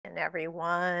morning,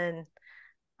 everyone.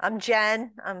 I'm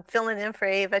Jen. I'm filling in for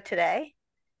Ava today,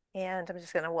 and I'm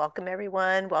just going to welcome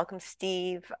everyone. Welcome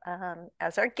Steve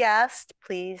as our guest.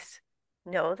 Please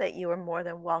know that you are more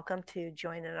than welcome to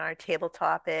join in our table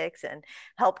topics and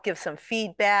help give some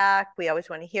feedback. We always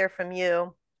want to hear from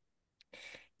you.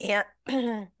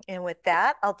 And, and with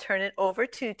that, I'll turn it over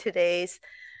to today's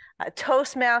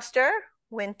Toastmaster,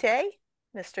 Winte.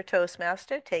 Mr.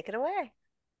 Toastmaster, take it away.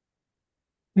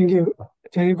 Thank you,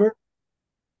 Jennifer.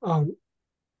 Um,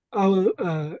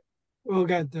 we'll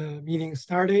get the meeting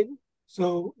started.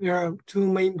 So there are two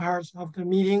main parts of the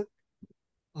meeting.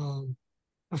 Um,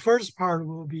 the first part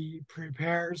will be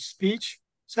prepared speech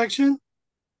section,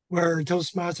 where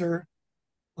Toastmaster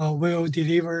will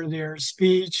deliver their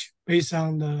speech based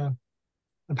on the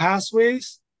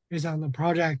pathways, based on the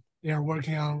project they are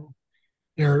working on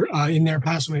in their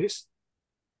pathways.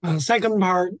 Second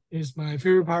part is my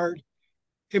favorite part,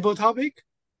 table topic,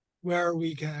 where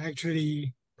we can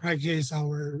actually practice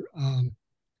our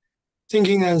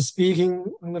thinking and speaking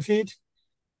on the feet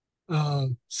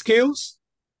skills,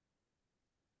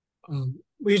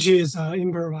 which is an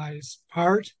improvised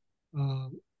part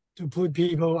to put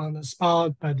people on the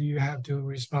spot, but you have to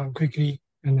respond quickly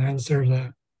and answer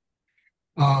the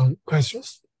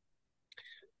questions.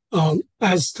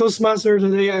 As Toastmaster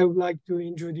today, I would like to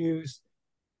introduce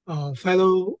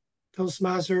fellow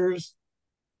Toastmasters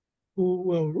who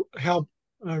will help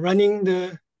running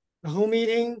the whole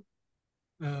meeting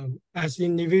as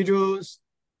individuals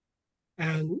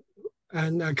and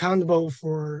accountable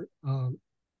for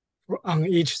on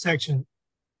each section.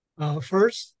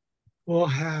 First, we'll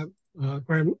have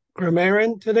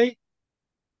grammarian today.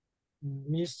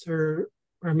 Mr.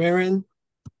 Grammarian,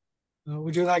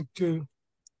 would you like to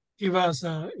give us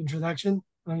an introduction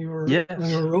on your Yes,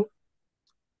 role?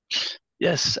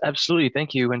 yes, absolutely.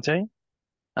 Thank you, Wente.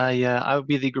 I will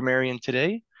be the grammarian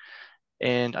today,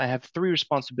 and I have three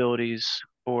responsibilities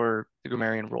for the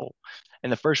grammarian role.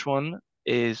 And the first one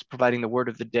is providing the word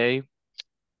of the day.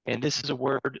 And this is a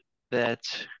word that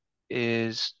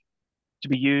is to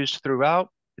be used throughout.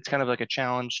 It's kind of like a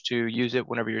challenge to use it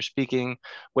whenever you're speaking,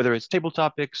 whether it's table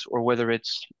topics or whether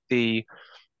it's the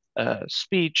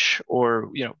speech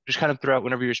or just kind of throughout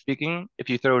whenever you're speaking. If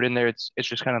you throw it in there, it's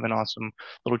just kind of an awesome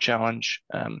little challenge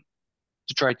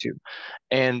to try to.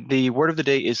 And the word of the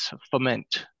day is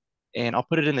foment. And I'll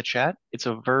put it in the chat. It's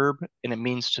a verb and it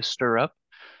means to stir up.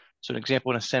 So an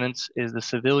example in a sentence is the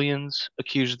civilians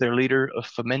accuse their leader of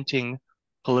fomenting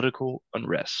political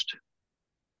unrest.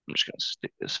 I'm just going to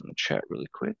stick this in the chat really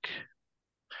quick.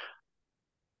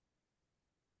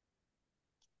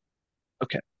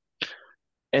 Okay.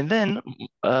 And then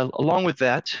along with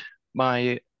that,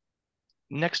 my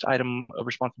next item of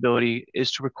responsibility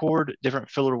is to record different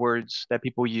filler words that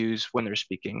people use when they're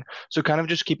speaking. So kind of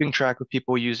just keeping track of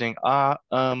people using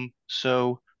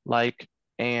so, like,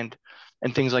 and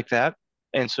things like that.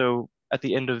 And so at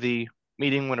the end of the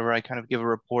meeting, whenever I kind of give a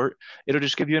report, it'll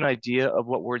just give you an idea of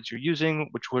what words you're using,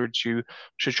 which words you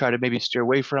should try to maybe steer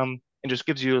away from, and just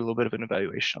gives you a little bit of an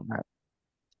evaluation on that.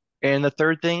 And the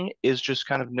third thing is just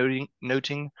kind of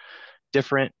noting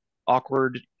different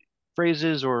awkward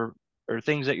phrases or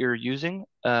things that you're using,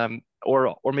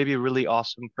 or maybe really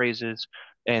awesome phrases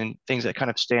and things that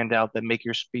kind of stand out that make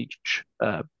your speech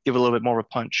give a little bit more of a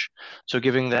punch. So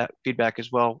giving that feedback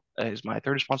as well is my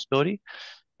third responsibility,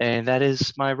 and that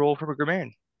is my role for a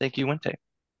grammarian. Thank you, Wente.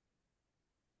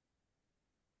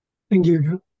 Thank you,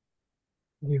 Drew.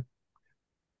 Thank you.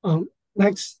 Um,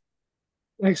 next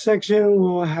section,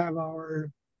 we'll have our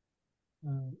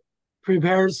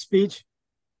prepared speech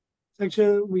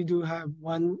section. We do have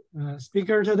one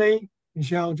speaker today,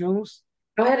 Michelle Jones.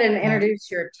 Go ahead and introduce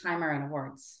your timer and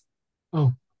awards.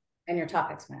 Oh, and your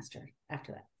topics master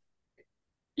after that.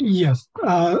 Yes.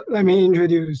 Let me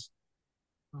introduce.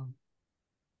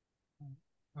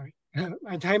 Sorry,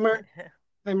 my timer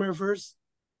first.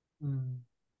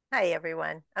 Hi,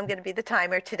 everyone. I'm going to be the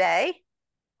timer today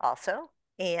also.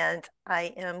 And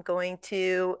I am going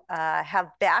to have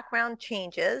background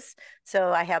changes.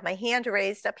 So I have my hand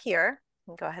raised up here.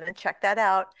 Go ahead and check that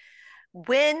out.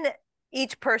 When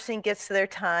each person gets to their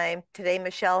time, today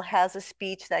Michele has a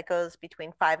speech that goes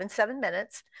between 5 and 7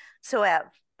 minutes. So at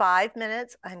 5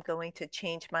 minutes, I'm going to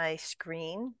change my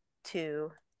screen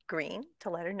to green to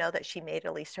let her know that she made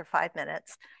at least her 5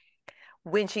 minutes.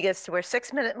 When she gets to her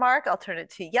 6 minute mark, I'll turn it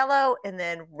to yellow and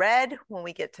then red when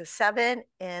we get to 7.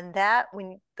 And that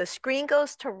when the screen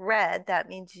goes to red, that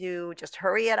means you just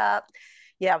hurry it up.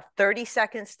 You have 30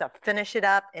 seconds to finish it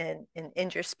up and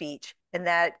end your speech. And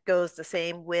that goes the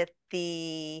same with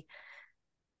the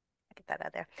get that out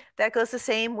of there. That goes the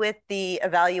same with the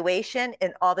evaluation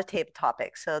and all the table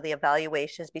topics. So the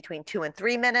evaluation is between 2 and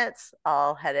 3 minutes.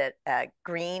 I'll head it at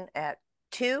green at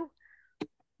 2,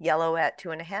 yellow at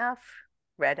 2.5,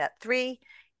 red at 3.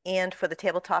 And for the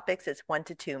table topics, it's 1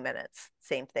 to 2 minutes.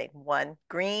 Same thing, 1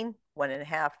 green,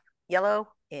 1.5 yellow,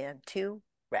 and 2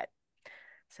 red.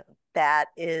 So that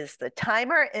is the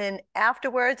timer. And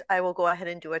afterwards, I will go ahead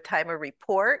and do a timer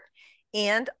report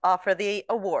and offer the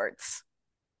awards.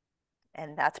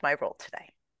 And that's my role today.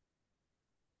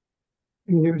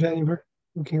 Thank you, Jennifer.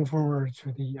 Looking forward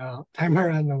to the timer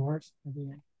and awards at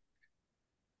the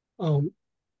end.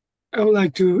 I would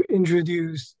like to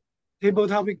introduce table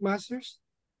topic masters.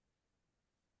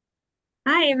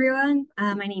 Hi, everyone.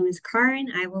 My name is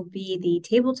Karin. I will be the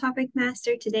table topic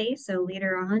master today. So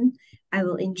later on, I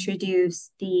will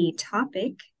introduce the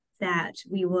topic that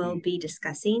we will be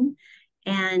discussing.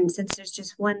 And since there's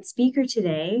just one speaker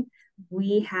today,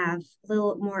 we have a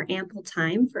little more ample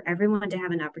time for everyone to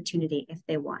have an opportunity if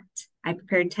they want. I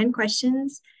prepared 10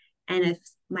 questions, and if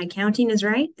my counting is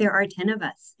right, there are 10 of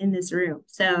us in this room.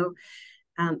 So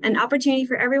an opportunity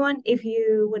for everyone if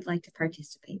you would like to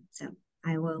participate. So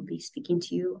I will be speaking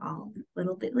to you all a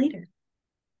little bit later.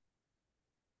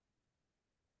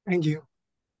 Thank you.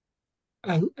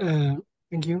 And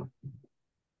thank you.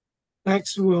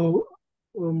 Next, we'll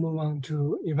move on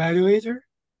to evaluator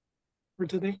for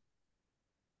today.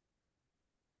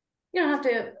 You don't have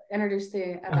to introduce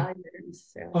the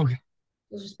evaluators. So Okay.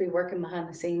 you'll just be working behind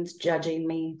the scenes, judging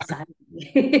me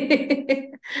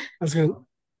silently. That's good.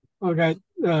 Okay,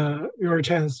 your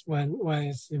chance when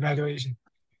it's evaluation.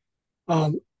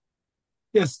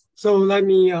 Yes, so let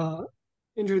me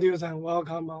introduce and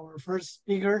welcome our first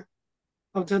speaker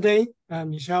of today,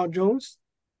 Michele Jones.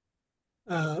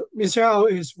 Michele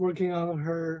is working on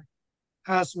her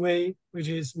Pathway, which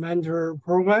is mentor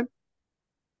program.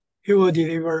 He will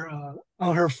deliver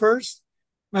on her first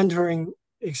mentoring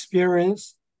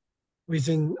experience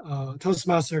within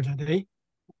Toastmaster today.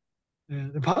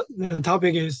 The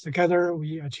topic is Together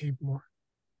We Achieve More.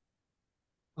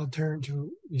 I'll turn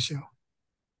to Michele.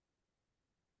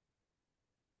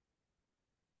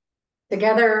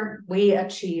 Together we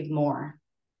achieve more.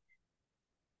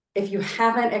 If you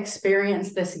haven't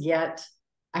experienced this yet,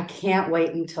 I can't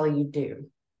wait until you do.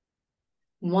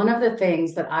 One of the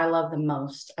things that I love the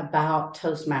most about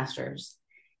Toastmasters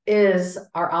is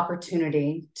our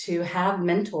opportunity to have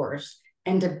mentors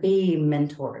and to be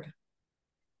mentored.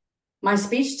 My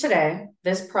speech today,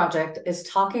 this project, is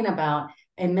talking about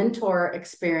a mentor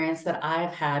experience that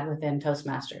I've had within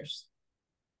Toastmasters.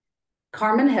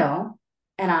 Carmen Hill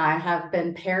and I have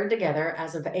been paired together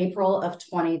as of April of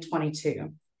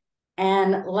 2022.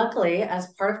 And luckily,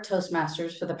 as part of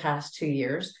Toastmasters for the past 2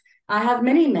 years, I have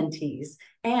many mentees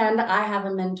and I have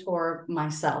a mentor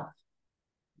myself.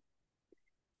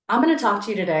 I'm going to talk to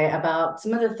you today about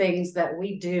some of the things that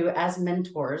we do as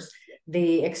mentors,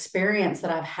 the experience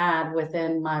that I've had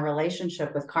within my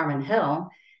relationship with Carmen Hill.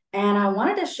 And I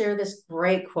wanted to share this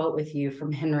great quote with you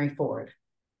from Henry Ford.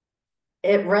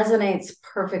 It resonates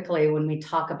perfectly when we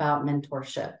talk about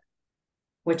mentorship,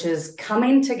 which is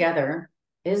coming together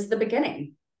is the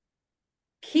beginning.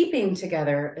 Keeping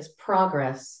together is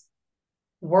progress.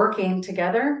 Working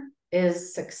together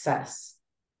is success.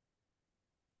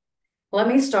 Let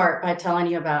me start by telling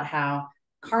you about how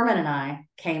Carmen and I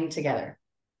came together.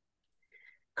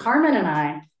 Carmen and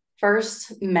I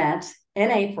first met in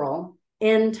April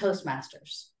in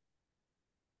Toastmasters.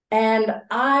 And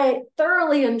I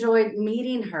thoroughly enjoyed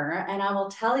meeting her. And I will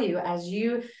tell you, as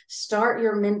you start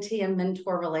your mentee and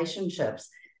mentor relationships,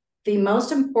 the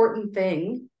most important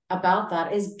thing about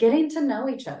that is getting to know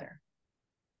each other.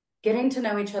 Getting to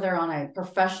know each other on a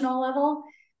professional level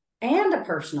and a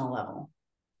personal level.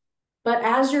 But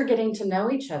as you're getting to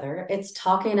know each other, it's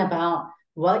talking about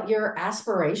what your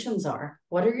aspirations are.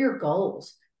 What are your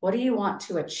goals? What do you want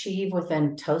to achieve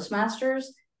within Toastmasters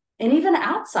and even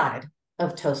outside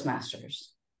of Toastmasters?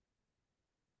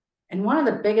 And one of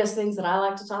the biggest things that I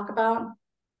like to talk about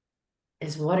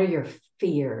is what are your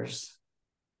fears?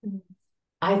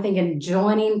 I think in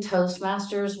joining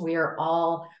Toastmasters, we are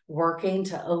all working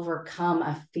to overcome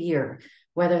a fear,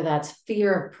 whether that's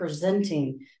fear of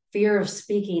presenting, fear of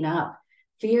speaking up,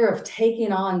 fear of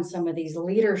taking on some of these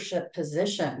leadership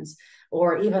positions,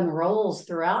 or even roles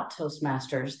throughout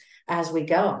Toastmasters as we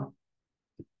go.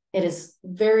 It is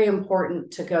very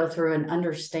important to go through and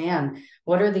understand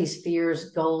what are these fears,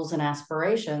 goals, and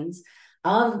aspirations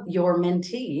of your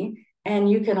mentee. And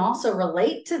you can also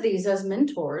relate to these as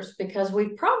mentors because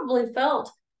we've probably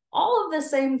felt all of the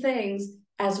same things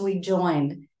as we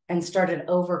joined and started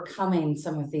overcoming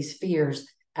some of these fears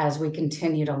as we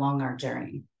continued along our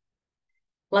journey.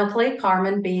 Luckily,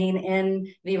 Carmen being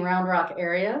in the Round Rock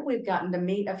area, we've gotten to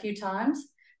meet a few times.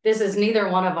 This is neither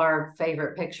one of our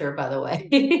favorite picture, by the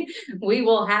way. We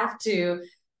will have to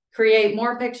create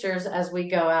more pictures as we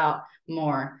go out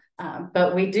more.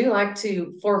 But we do like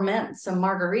to ferment some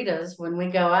margaritas when we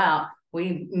go out.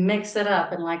 We mix it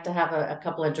up and like to have a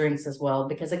couple of drinks as well,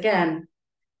 because again,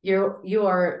 you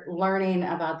are learning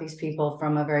about these people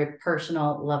from a very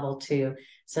personal level too,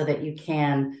 so that you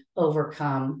can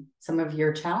overcome some of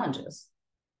your challenges.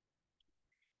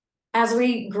 As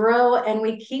we grow and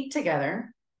we keep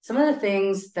together, some of the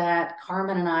things that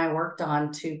Carmen and I worked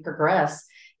on to progress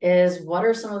is, what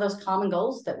are some of those common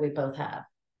goals that we both have?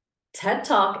 TED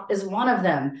Talk is one of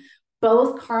them.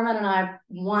 Both Carmen and I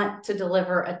want to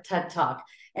deliver a TED Talk.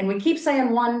 And we keep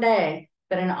saying one day,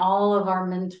 but in all of our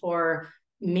mentor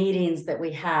meetings that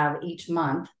we have each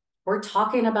month, we're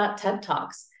talking about TED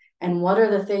Talks and what are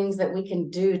the things that we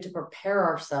can do to prepare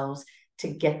ourselves to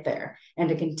get there and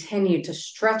to continue to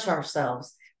stretch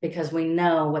ourselves, because we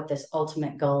know what this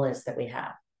ultimate goal is that we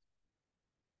have.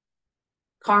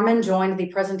 Carmen joined the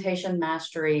Presentation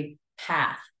Mastery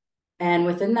path. And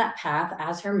within that path,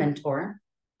 as her mentor,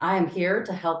 I am here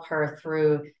to help her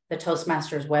through the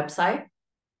Toastmasters website.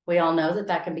 We all know that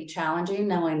that can be challenging,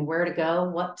 knowing where to go,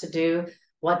 what to do,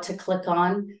 what to click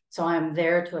on. So I'm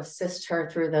there to assist her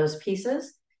through those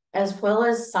pieces, as well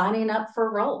as signing up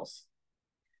for roles.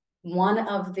 One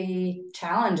of the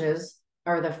challenges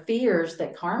or the fears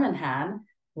that Carmen had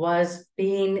was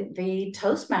being the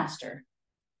Toastmaster.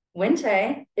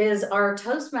 Wente is our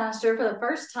Toastmaster for the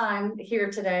first time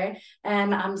here today,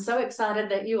 and I'm so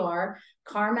excited that you are.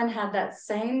 Carmen had that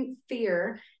same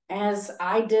fear as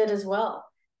I did as well,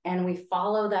 and we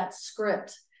follow that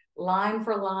script line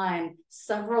for line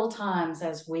several times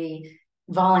as we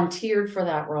volunteered for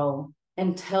that role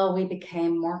until we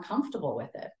became more comfortable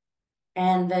with it.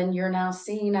 And then you're now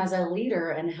seen as a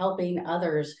leader and helping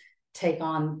others take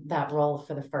on that role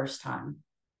for the first time.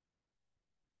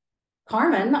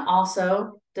 Carmen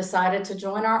also decided to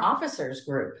join our officers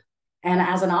group. And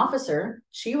as an officer,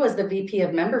 she was the VP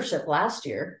of membership last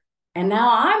year. And now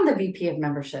I'm the VP of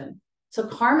membership. So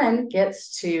Carmen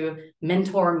gets to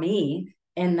mentor me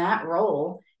in that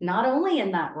role, not only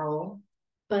in that role,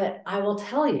 but I will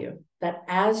tell you that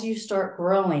as you start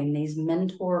growing these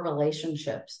mentor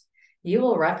relationships, you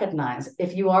will recognize,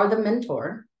 if you are the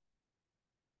mentor,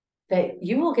 that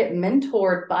you will get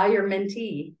mentored by your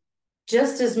mentee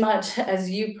just as much as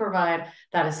you provide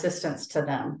that assistance to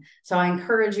them. So I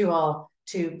encourage you all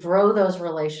to grow those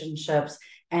relationships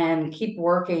and keep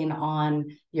working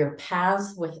on your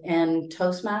paths within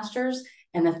Toastmasters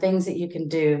and the things that you can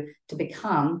do to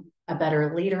become a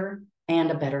better leader and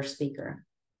a better speaker.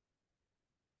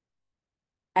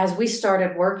 As we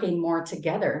started working more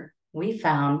together, we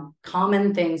found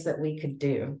common things that we could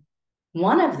do.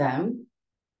 One of them,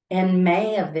 in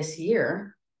May of this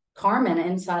year, Carmen,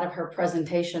 inside of her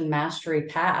Presentation Mastery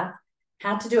path,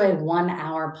 had to do a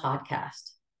 1-hour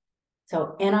podcast.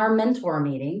 So in our mentor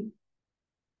meeting,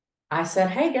 I said,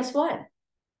 hey, guess what?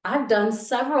 I've done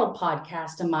several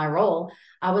podcasts in my role.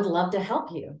 I would love to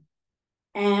help you.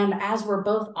 And as we're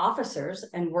both officers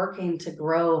and working to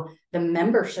grow the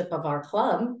membership of our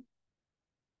club,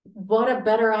 what a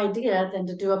better idea than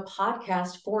to do a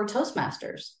podcast for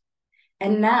Toastmasters.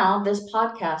 And now this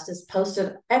podcast is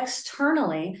posted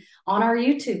externally on our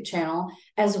YouTube channel,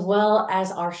 as well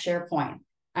as our SharePoint.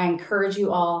 I encourage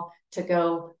you all to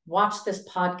go watch this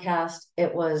podcast.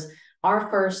 It was our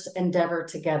first endeavor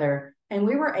together, and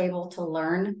we were able to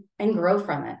learn and grow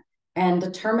from it and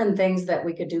determine things that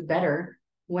we could do better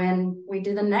when we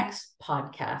do the next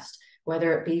podcast,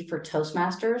 whether it be for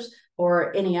Toastmasters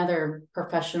or any other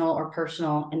professional or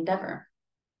personal endeavor.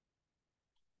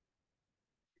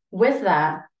 With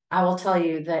that, I will tell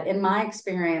you that in my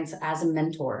experience as a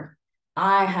mentor,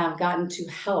 I have gotten to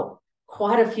help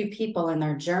quite a few people in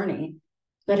their journey,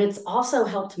 but it's also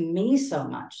helped me so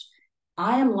much.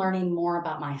 I am learning more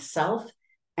about myself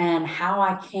and how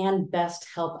I can best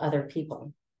help other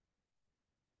people.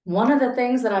 One of the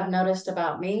things that I've noticed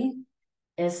about me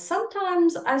is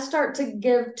sometimes I start to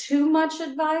give too much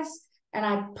advice and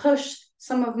I push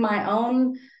some of my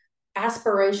own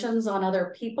aspirations on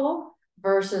other people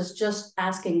versus just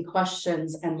asking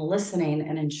questions and listening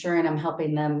and ensuring I'm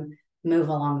helping them move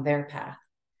along their path.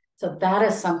 So that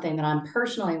is something that I'm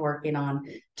personally working on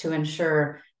to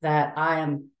ensure that I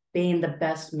am being the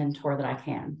best mentor that I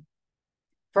can.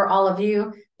 For all of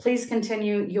you, please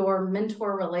continue your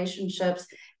mentor relationships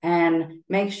and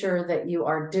make sure that you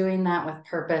are doing that with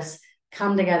purpose.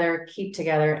 Come together, keep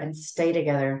together, and stay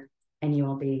together, and you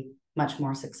will be much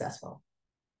more successful.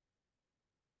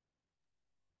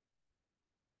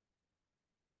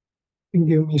 Thank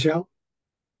you, Michelle.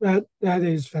 That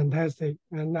is fantastic,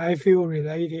 and I feel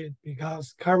related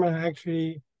because Carmen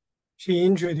actually she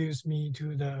introduced me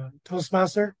to the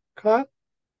Toastmaster club.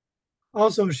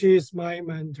 Also, she is my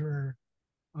mentor.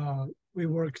 We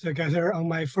worked together on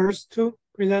my first two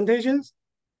presentations.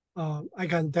 I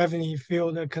can definitely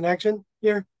feel the connection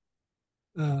here.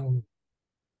 Um,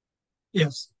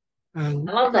 yes, and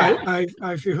I love that.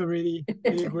 I feel really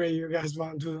great. You guys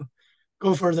want to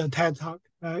go for the TED Talk.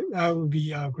 That would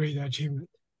be a great achievement.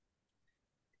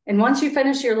 And once you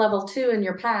finish your level 2 in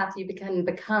your path, you can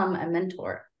become a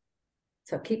mentor.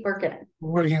 So keep working it.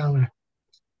 Working on it.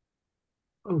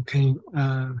 Okay.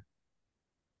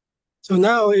 So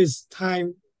now it's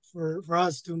time for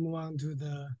us to move on to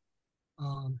the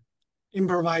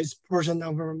improvised portion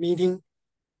of our meeting,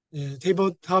 the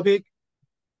table topic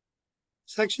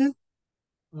section.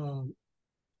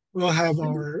 We'll have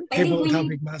our I think table we topic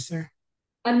need master.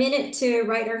 a minute to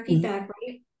write our feedback,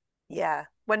 right? Yeah,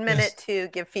 1 minute to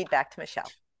give feedback to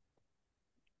Michele.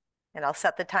 And I'll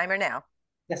set the timer now.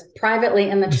 Yes, privately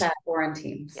in the chat or in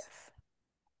Teams. Yes.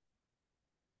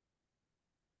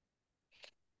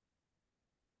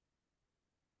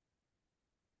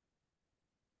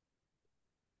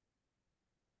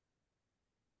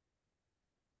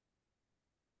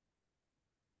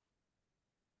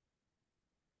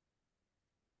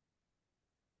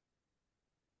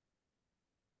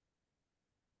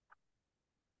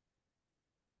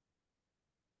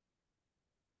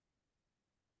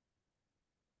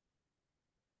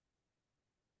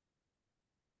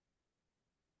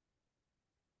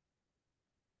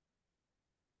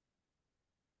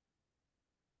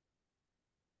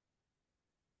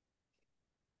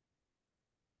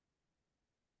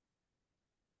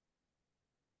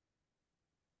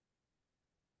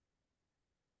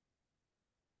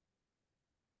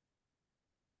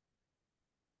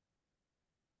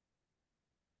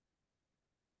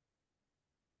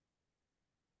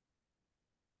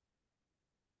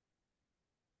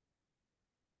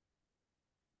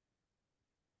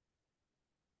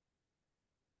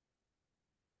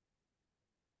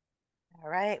 All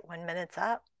right, 1 minute's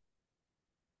up.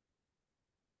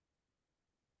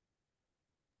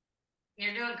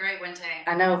 You're doing great, Wente.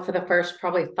 I know for the first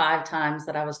probably 5 times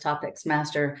that I was topics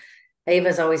master,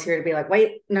 Ava's always here to be like,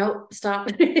 wait, no,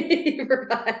 stop. You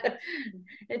forgot.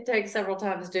 It takes several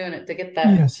times doing it to get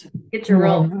that. Yes. Get your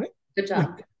role. Good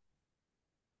Yeah.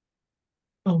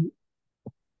 job.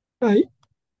 I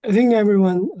think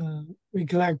everyone we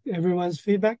collect everyone's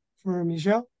feedback for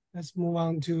Michelle. Let's move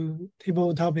on to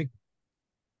table topic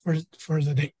for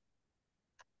the day.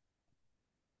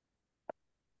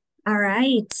 All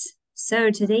right. So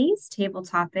today's table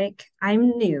topic,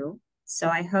 I'm new, so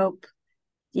I hope,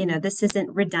 this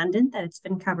isn't redundant that it's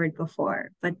been covered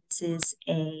before, but this is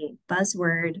a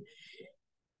buzzword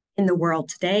in the world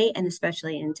today and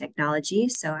especially in technology.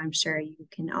 So I'm sure you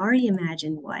can already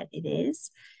imagine what it is.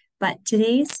 But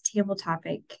today's table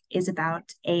topic is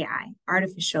about AI,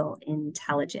 artificial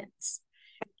intelligence.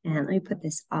 And let me put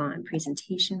this on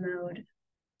presentation mode.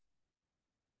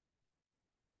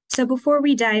 So before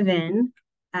we dive in,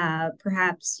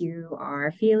 perhaps you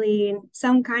are feeling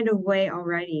some kind of way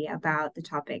already about the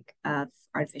topic of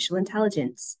artificial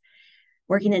intelligence.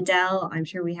 Working at Dell, I'm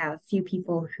sure we have a few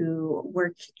people who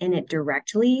work in it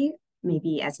directly,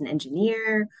 maybe as an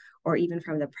engineer or even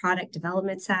from the product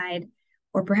development side,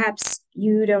 or perhaps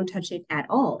you don't touch it at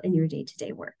all in your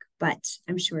day-to-day work, but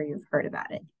I'm sure you've heard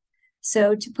about it.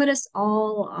 So to put us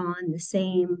all on the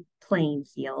same playing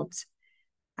field,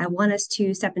 I want us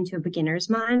to step into a beginner's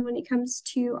mind when it comes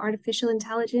to artificial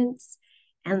intelligence,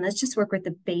 and let's just work with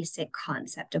the basic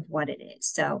concept of what it is.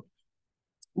 So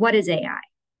what is AI?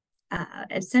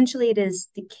 Essentially, it is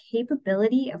the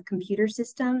capability of computer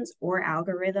systems or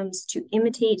algorithms to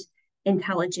imitate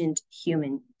intelligent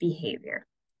human behavior.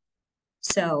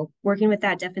 So working with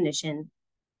that definition,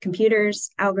 computers,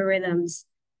 algorithms,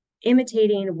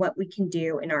 imitating what we can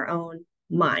do in our own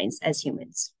minds as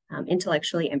humans,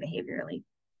 intellectually and behaviorally.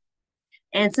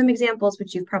 And some examples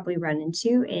which you've probably run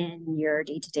into in your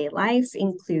day-to-day life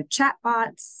include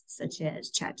chatbots, such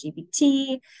as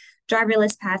ChatGPT,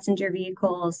 driverless passenger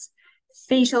vehicles,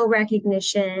 facial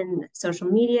recognition, social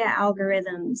media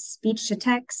algorithms,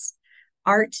 speech-to-text,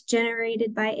 art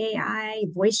generated by AI,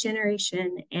 voice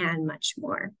generation, and much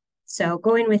more. So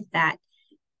going with that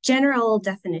general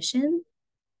definition,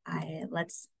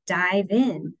 let's dive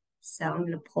in. So I'm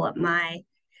going to pull up my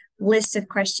list of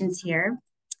questions here.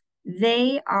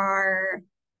 They are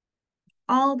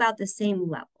all about the same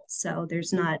level. So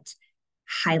there's not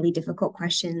highly difficult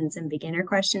questions and beginner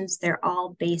questions. They're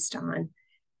all based on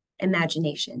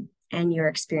imagination and your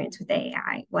experience with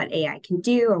AI, what AI can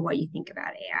do or what you think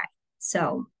about AI.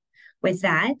 So with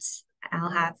that,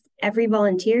 I'll have every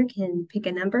volunteer can pick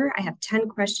a number. I have 10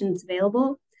 questions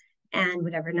available, and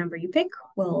whatever number you pick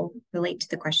will relate to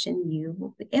the question you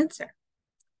will answer.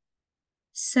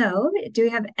 So do we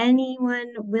have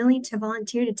anyone willing to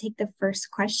volunteer to take the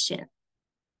first question?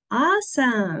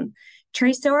 Awesome.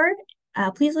 Tresor,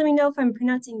 please let me know if I'm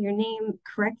pronouncing your name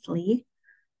correctly.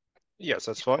 Yes,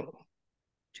 that's fine.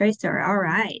 Tresor, all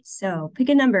right. So pick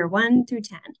a number 1 through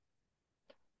 10.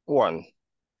 1.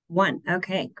 1,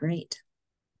 okay, great.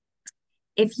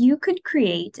 If you could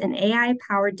create an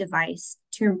AI-powered device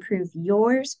to improve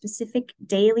your specific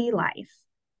daily life,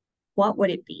 what would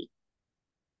it be?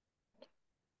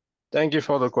 Thank you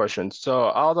for the question.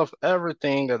 So out of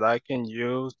everything that I can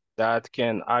use that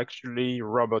can actually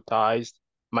robotize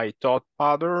my thought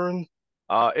pattern,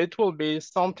 it will be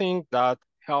something that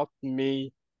helped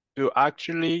me to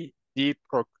actually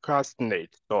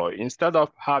deprocrastinate. So instead of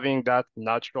having that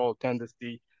natural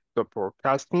tendency to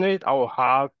procrastinate, I will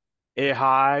have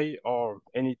AI or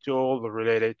any tool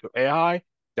related to AI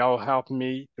that will help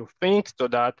me to think so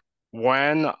that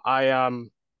when I am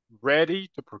ready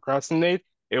to procrastinate,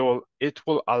 it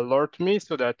will alert me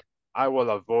so that I will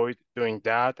avoid doing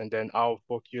that, and then I'll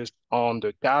focus on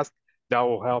the task that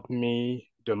will help me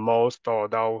the most, or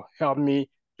that will help me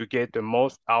to get the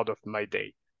most out of my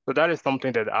day. So that is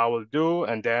something that I will do,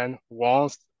 and then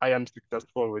once I am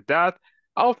successful with that,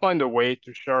 I'll find a way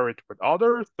to share it with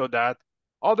others so that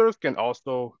others can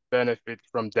also benefit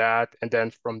from that, and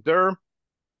then from there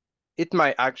it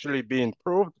might actually be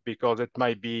improved because it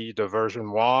might be the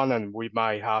version 1 and we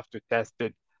might have to test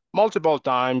it multiple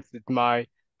times. It might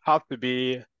have to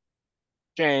be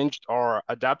changed or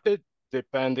adapted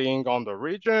depending on the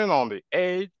region, on the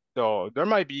age. So there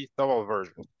might be several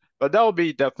versions, but that will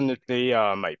be definitely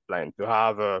my plan to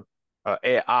have a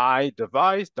AI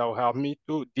device that will help me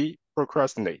to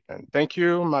de-procrastinate. And thank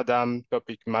you, Madam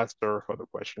Topic Master, for the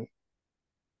question.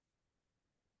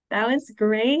 That was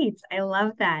great. I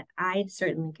love that. I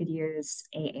certainly could use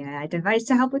a AI device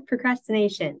to help with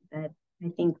procrastination. That I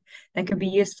think that could be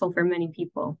useful for many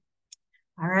people.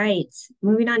 All right,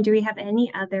 moving on. Do we have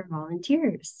any other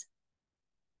volunteers?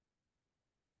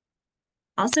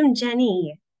 Awesome,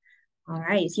 Jenny. All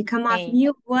right, if you come off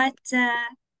mute, what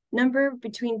number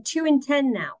between 2 and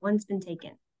 10 now? One's been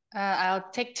taken. I'll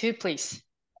take 2, please.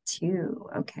 2,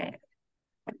 okay.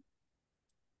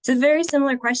 It's a very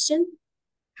similar question.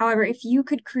 However, if you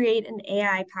could create an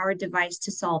AI-powered device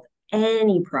to solve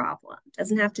any problem,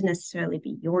 doesn't have to necessarily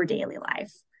be your daily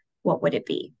life, what would it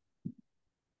be?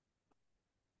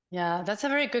 Yeah, that's a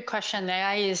very good question.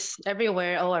 AI is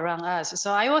everywhere, all around us.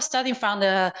 So I was starting from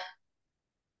the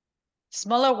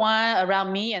smaller one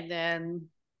around me and then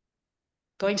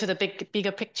going to the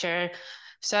bigger picture.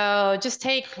 So just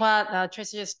take what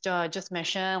Tracy just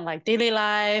mentioned, like daily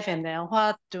life, and then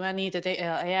what do I need the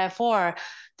AI for?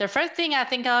 The first thing I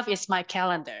think of is my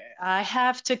calendar. I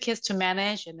have 2 kids to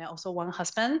manage and then also 1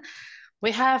 husband.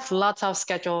 We have lots of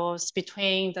schedules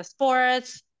between the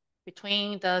sports,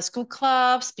 between the school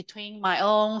clubs, between my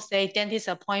own, say, dentist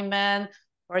appointment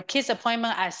or kids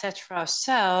appointment, etc.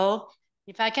 So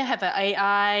if I can have an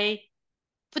AI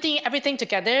putting everything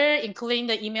together, including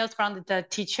the emails from the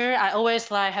teacher, I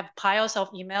always like have piles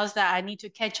of emails that I need to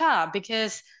catch up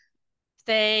because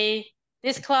say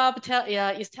this club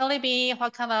is telling me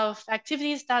what kind of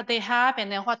activities that they have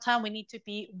and then what time we need to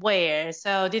be where.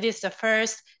 So this is the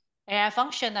first AI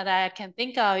function that I can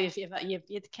think of if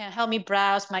it can help me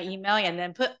browse my email and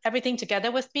then put everything together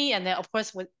with me. And then of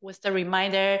course with the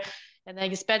reminder, and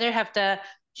then it's better have the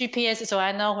GPS so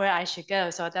I know where I should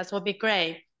go. So that would be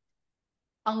great.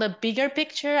 On the bigger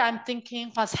picture, I'm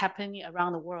thinking what's happening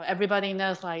around the world. Everybody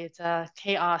knows like it's a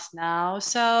chaos now.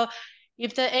 So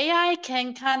if the AI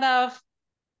can kind of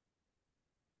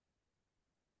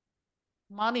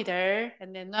monitor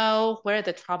and then know where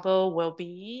the trouble will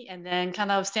be and then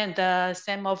kind of send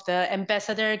some of the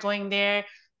ambassador going there,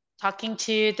 talking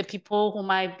to the people who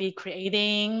might be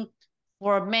creating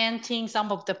or menting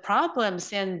some of the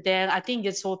problems. And then I think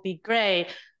this will be great.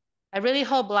 I really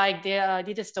hope like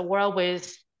this is the world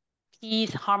with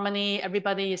peace, harmony,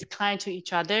 everybody is kind to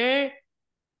each other.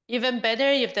 Even better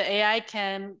if the AI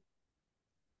can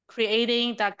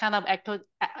creating that kind of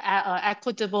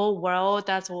equitable world,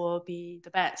 that will be the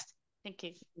best. Thank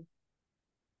you.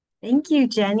 Thank you,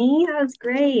 Jenny. That was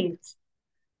great.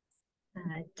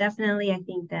 Definitely, I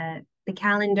think that the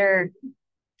calendar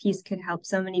piece could help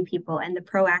so many people, and the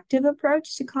proactive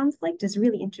approach to conflict is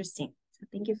really interesting. So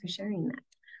thank you for sharing that.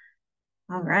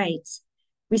 All right.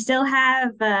 We still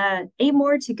have 8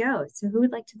 more to go. So who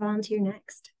would like to volunteer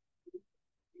next?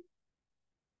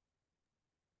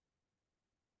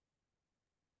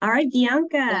 All right,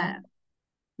 Bianca. Yeah.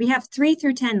 We have 3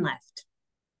 through 10 left.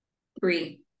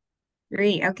 3.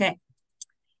 3, okay.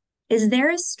 Is there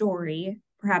a story,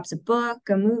 perhaps a book,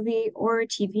 a movie, or a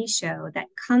TV show that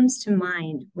comes to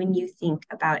mind when you think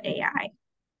about AI?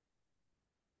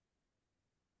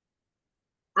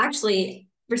 Actually,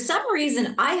 for some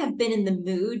reason, I have been in the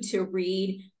mood to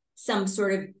read some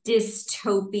sort of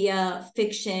dystopia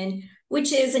fiction,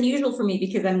 which is unusual for me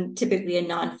because I'm typically a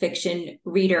nonfiction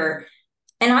reader.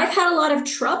 And I've had a lot of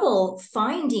trouble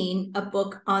finding a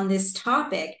book on this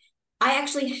topic. I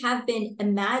actually have been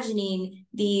imagining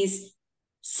these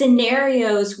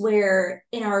scenarios where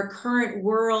in our current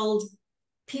world,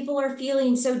 people are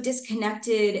feeling so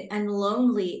disconnected and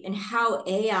lonely, and how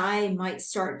AI might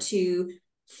start to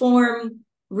form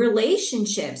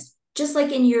relationships. Just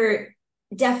like in your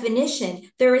definition,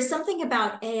 there is something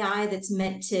about AI that's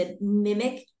meant to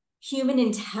mimic human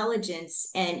intelligence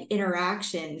and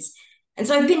interactions. And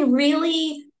so I've been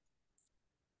really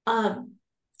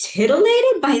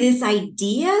titillated by this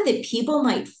idea that people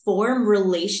might form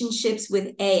relationships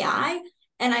with AI.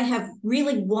 And I have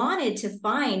really wanted to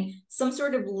find some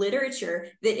sort of literature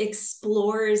that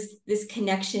explores this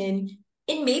connection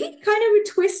in maybe kind of a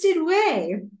twisted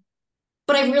way.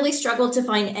 But I've really struggled to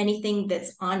find anything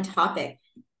that's on topic.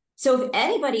 So if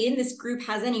anybody in this group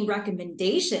has any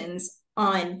recommendations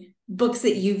on books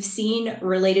that you've seen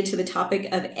related to the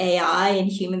topic of AI and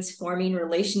humans forming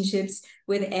relationships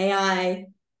with AI,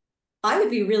 I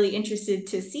would be really interested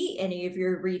to see any of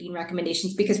your reading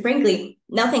recommendations, because frankly,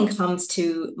 nothing comes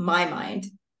to my mind.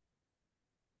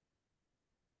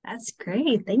 That's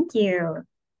great. Thank you.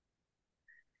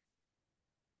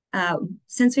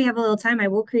 Since we have a little time, I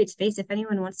will create space if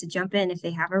anyone wants to jump in if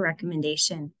they have a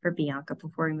recommendation for Bianca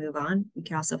before we move on. We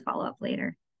can also follow up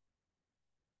later.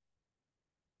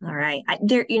 All right.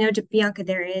 Bianca,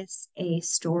 there is a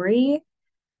story.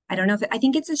 I don't know I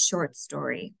think it's a short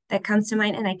story that comes to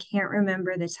mind, and I can't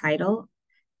remember the title.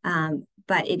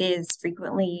 But it is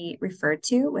frequently referred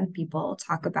to when people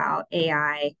talk about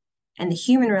AI and the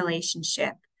human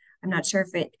relationship. I'm not sure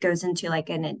if it goes into like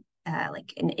an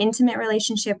intimate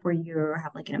relationship where you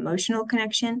have like an emotional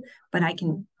connection, but I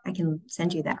can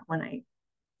send you that when I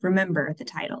remember the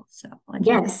title. So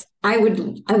yes, I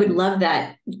would love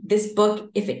that. This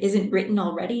book, if it isn't written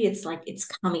already, it's like it's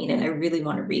coming, and I really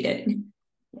want to read it.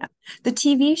 Yeah, the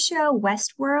TV show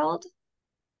Westworld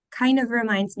kind of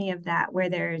reminds me of that, where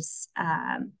there's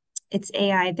it's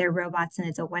AI, they're robots, and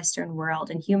it's a Western world,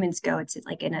 and humans go, it's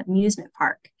like an amusement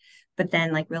park. But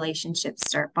then like relationships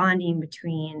start bonding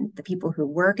between the people who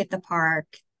work at the park,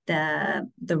 the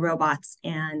robots,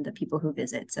 and the people who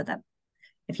visit. So that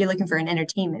if you're looking for an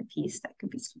entertainment piece, that could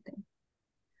be something.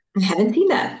 I haven't seen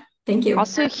that. Thank you.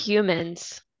 Also,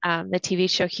 Humans, the TV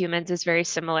show Humans is very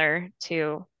similar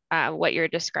to what you're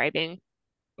describing.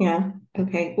 Yeah.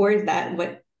 Okay. Where is that?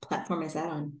 What platform is that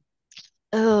on?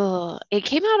 Oh, it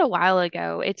came out a while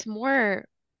ago. I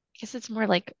guess it's more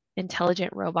like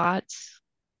intelligent robots,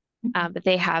 but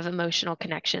they have emotional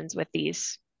connections with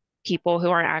these people who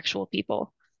aren't actual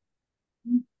people.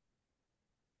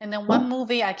 And then one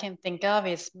movie I can think of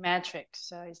is Matrix.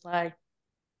 So it's like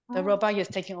the robot is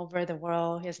taking over the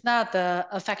world. It's not the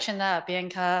affection that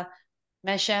Bianca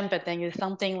mentioned, but then it's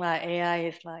something like AI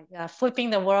is like flipping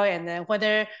the world, and then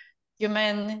whether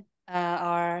human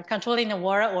are controlling the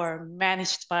world or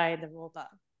managed by the robot.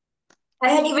 I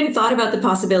hadn't even thought about the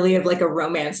possibility of like a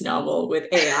romance novel with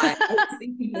AI. I was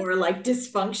thinking more like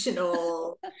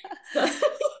dysfunctional.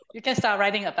 You can start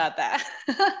writing about that.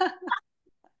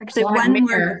 Actually, Black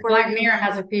Mirror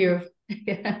has a few.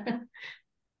 Go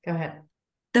ahead.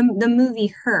 The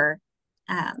movie Her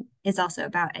is also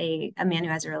about a man who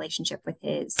has a relationship with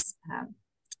his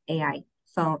AI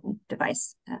phone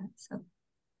device. So,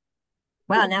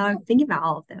 wow, now I'm thinking about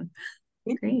all of them.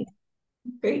 Great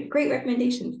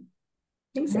recommendations.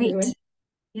 Thanks, Great. everyone.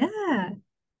 Yeah.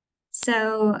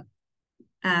 So,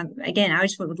 again, I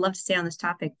just would love to stay on this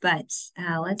topic, but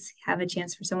let's have a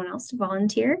chance for someone else to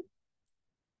volunteer.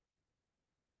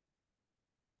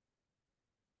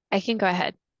 I can go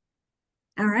ahead.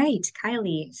 All right,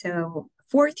 Kylie. So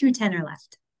 4 through 10 are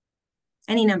left.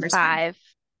 Any numbers? 5.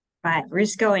 5. We're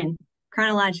just going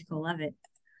chronological. Love it.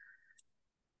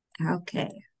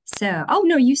 Okay. So, oh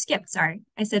no, you skipped. Sorry.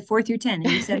 I said 4 through 10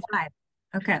 and you said 5.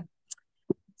 Okay.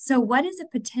 So what is a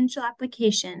potential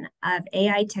application of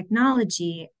AI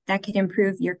technology that could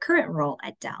improve your current role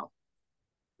at Dell?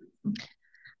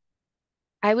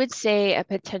 I would say a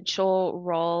potential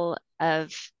role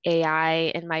of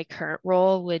AI in my current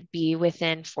role would be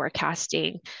within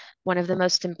forecasting. One of the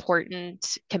most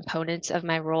important components of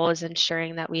my role is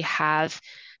ensuring that we have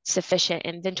sufficient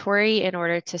inventory in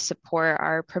order to support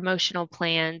our promotional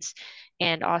plans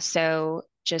and also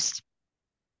just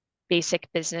basic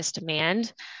business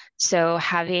demand. So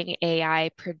having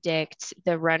AI predict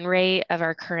the run rate of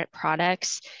our current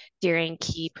products during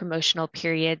key promotional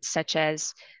periods such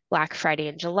as Black Friday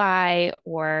in July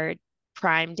or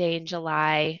Prime Day in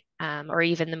July, or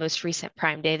even the most recent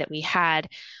Prime Day that we had,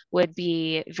 would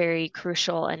be very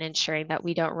crucial in ensuring that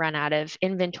we don't run out of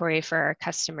inventory for our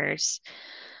customers.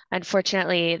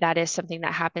 Unfortunately, that is something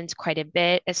that happens quite a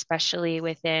bit, especially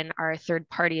within our third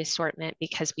party assortment,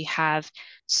 because we have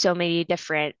so many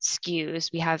different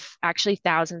SKUs. We have actually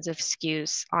thousands of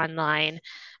SKUs online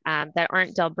that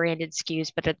aren't Dell branded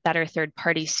SKUs, but that are third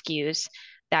party SKUs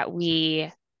that we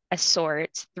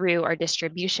assort through our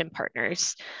distribution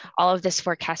partners. All of this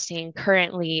forecasting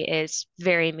currently is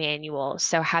very manual.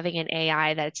 So having an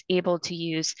AI that's able to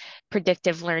use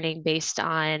predictive learning based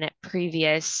on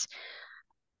previous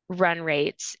run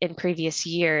rates in previous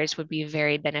years would be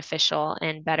very beneficial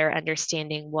in better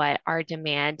understanding what our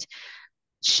demand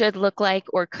should look like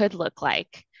or could look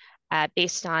like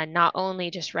based on not only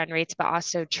just run rates but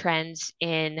also trends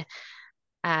in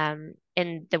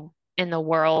the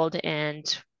world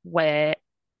and what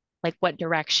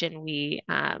direction we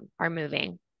are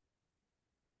moving.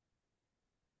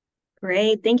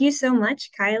 Great. Thank you so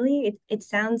much, Kylie. It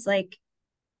sounds like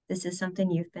this is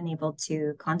something you've been able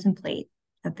to contemplate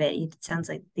a bit. It sounds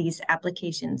like these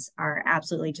applications are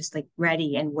absolutely just like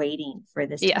ready and waiting for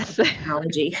this type Yes. of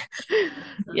technology.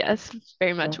 Yes,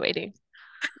 very much waiting.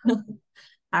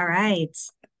 All right.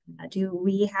 Do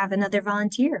we have another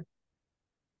volunteer?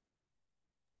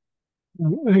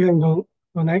 I can go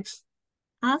next.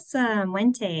 Awesome,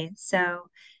 Wente. So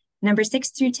number 6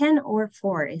 through 10 or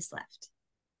 4 is left.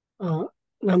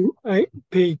 I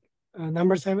pick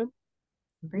number 7.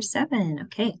 Number 7,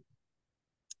 okay.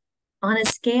 On a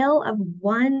scale of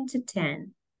 1 to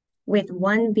 10, with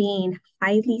 1 being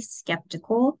highly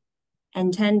skeptical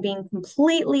and 10 being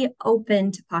completely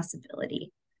open to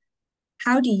possibility,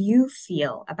 how do you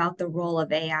feel about the role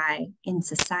of AI in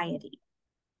society?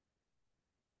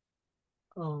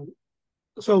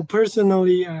 So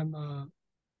personally, I'm an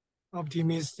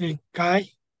optimistic guy.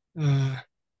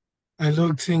 I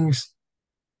look things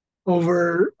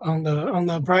over on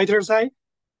the brighter side.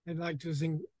 I'd like to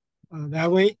think that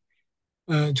way.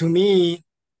 To me,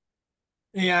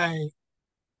 AI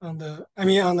on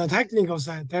the technical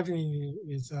side definitely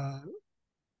is a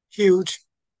huge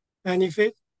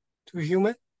benefit to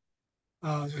human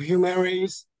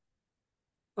race.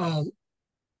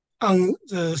 On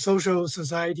the social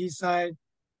society side,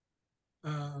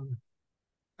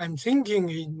 I'm thinking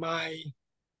it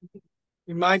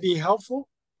might be helpful,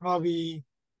 probably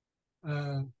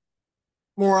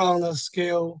more on the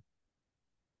scale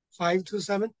 5 to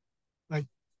 7, like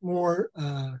more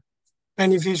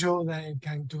beneficial than it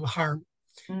can do harm.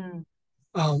 Mm.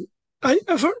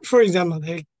 For example,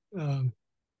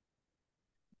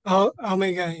 I'll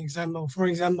make an example. For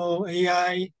example,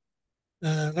 AI,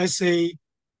 let's say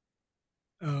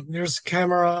there's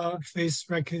camera face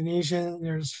recognition,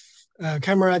 there's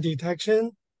camera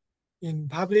detection in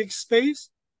public space,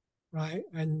 right?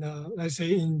 And let's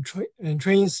say in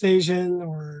train station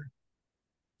or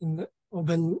in the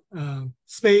open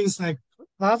space like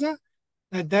plaza,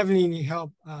 that definitely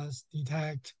help us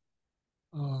detect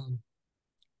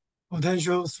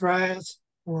potential threats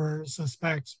or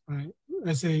suspects, right?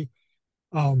 Let's say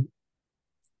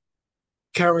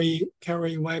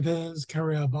carry weapons,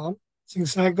 carry a bomb,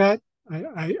 things like that.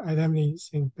 I definitely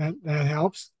think that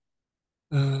helps.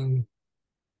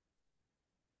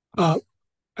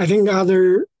 I think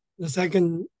the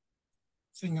second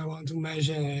thing I want to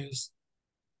mention is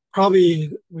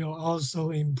probably will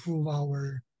also improve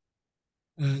our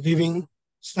living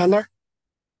standard.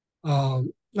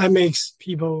 That makes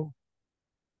people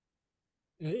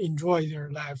enjoy their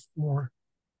life more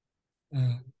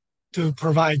to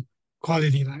provide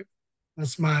quality life.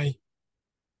 That's my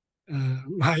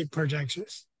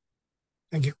projections.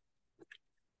 Thank you.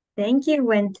 Thank you,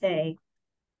 Wente.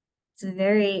 It's a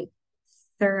very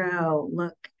thorough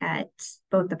look at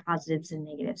both the positives and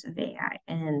negatives of AI.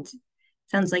 And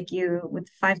sounds like you, with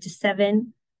 5 to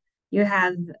 7, you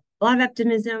have a lot of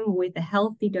optimism with a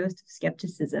healthy dose of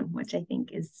skepticism, which I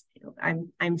think is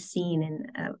I'm seeing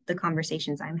in the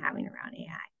conversations I'm having around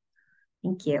AI.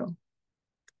 Thank you.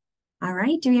 All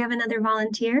right, do we have another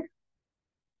volunteer?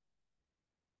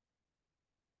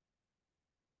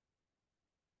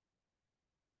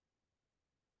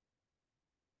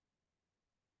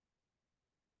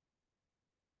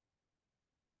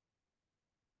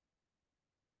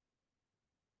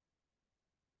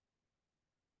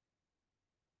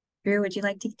 Drew, would you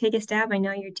like to take a stab? I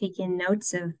know you're taking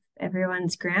notes of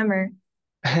everyone's grammar.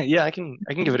 Yeah, I can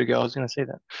give it a go. I was gonna say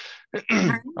that.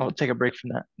 Right. I'll take a break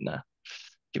from that and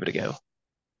give it a go.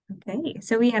 Okay,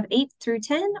 so we have 8 through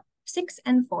 10, 6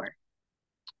 and 4.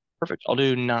 Perfect. I'll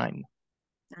do 9.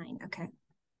 9, okay.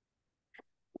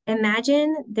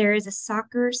 Imagine there is a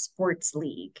soccer sports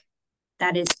league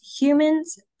that is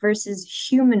humans versus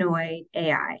humanoid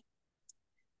AI.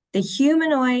 The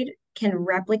humanoid can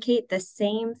replicate the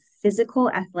same physical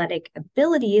athletic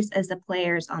abilities as the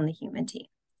players on the human team.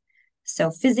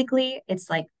 So physically, it's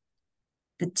like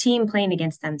the team playing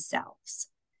against themselves.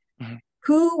 Mm-hmm.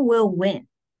 Who will win?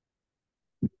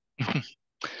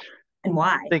 And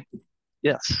why?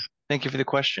 Yes. Thank you for the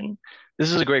question.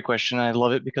 This is a great question. I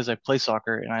love it because I play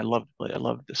soccer and I love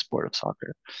the sport of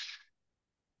soccer.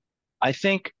 I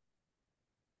think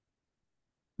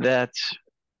that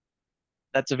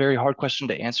that's a very hard question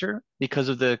to answer because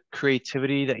of the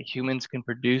creativity that humans can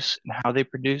produce and how they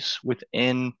produce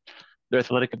within their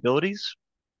athletic abilities.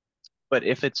 But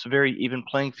if it's a very even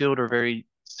playing field or very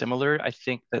similar, I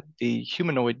think that the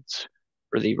humanoids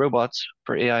or the robots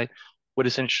for AI would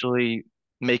essentially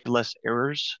make less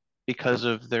errors because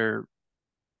of their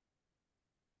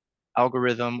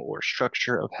algorithm or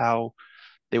structure of how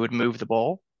they would move the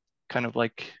ball, kind of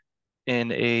like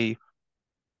in a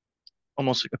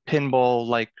almost like a pinball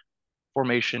like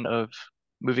formation of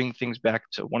moving things back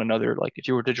to one another, like if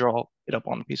you were to draw it up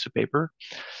on a piece of paper.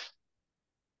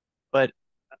 But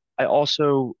I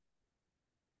also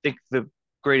think the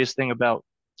greatest thing about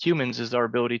humans is our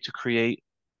ability to create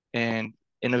and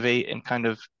innovate and kind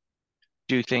of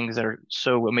do things that are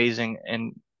so amazing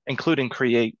and including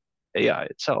create AI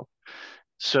itself.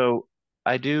 So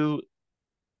I do,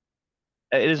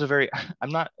 it is a very,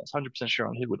 I'm not 100% sure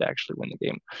on who would actually win the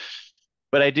game,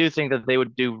 but I do think that they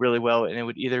would do really well and it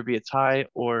would either be a tie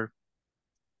or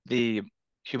the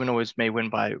humanoids may win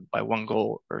by 1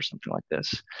 goal or something like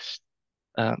this.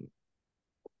 Um,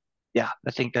 yeah,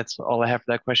 I think that's all I have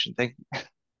for that question. Thank you.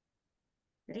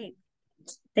 Great.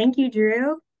 Thank you,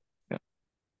 Drew. Yeah.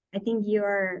 I think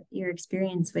your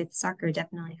experience with soccer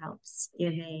definitely helps.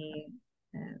 You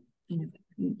have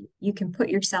you can put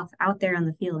yourself out there on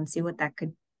the field and see what that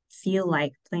could feel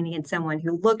like playing against someone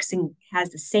who looks and has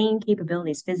the same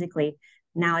capabilities physically.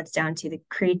 Now it's down to the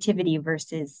creativity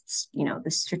versus,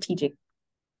 the strategic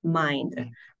mind.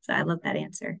 Mhm. So I love that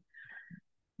answer.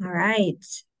 All right.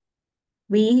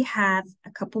 We have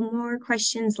a couple more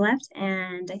questions left,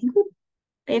 and I think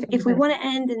if we want to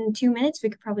end in 2 minutes, we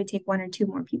could probably take 1 or 2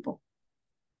 more people.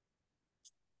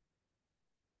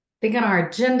 I think on our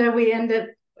agenda, we end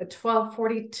at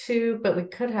 12:42, but we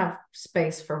could have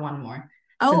space for 1 more.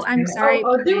 Oh, I'm sorry.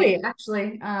 Oh, do we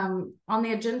actually? On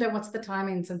the agenda, what's the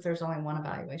timing since there's only 1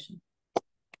 evaluation?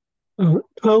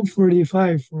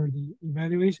 12:45 for the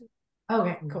evaluation.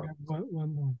 Okay, So cool.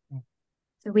 One more.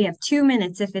 So we have 2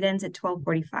 minutes if it ends at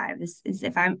 12:45. This is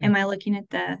am I looking at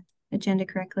the agenda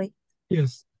correctly?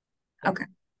 Yes. Okay.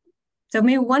 So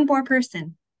maybe 1 more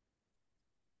person.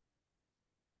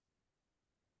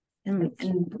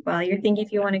 And while you're thinking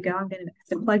if you want to go, I'm going to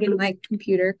have to plug in my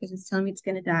computer because it's telling me it's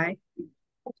going to die.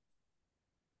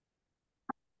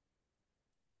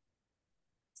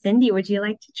 Cindy, would you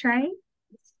like to try?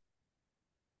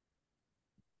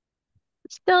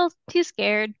 Still too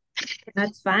scared.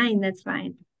 That's fine. That's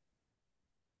fine.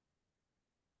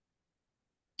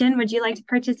 Jen, would you like to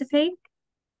participate?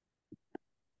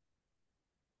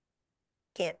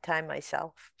 Can't time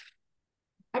myself.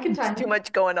 I can time Too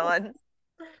much going on.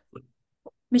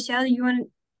 Michele, are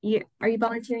you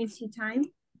volunteering to time?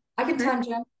 I can time,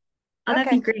 Jen. Oh, that'd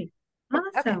be great.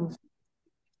 Awesome. Okay.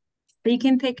 So you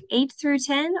can pick 8 through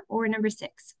 10 or number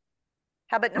 6.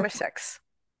 How about number 6?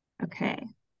 Okay.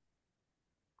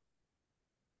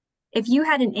 If you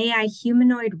had an AI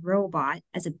humanoid robot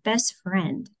as a best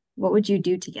friend, what would you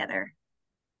do together?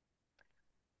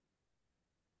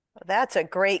 That's a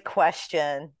great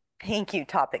question. Thank you,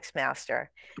 Topics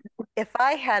Master. If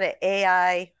I had an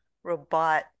AI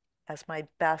robot as my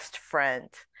best friend,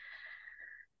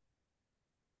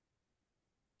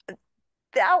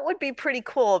 that would be pretty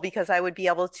cool because I would be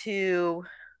able to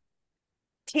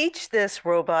teach this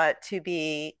robot to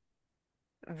be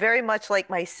very much like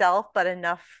myself, but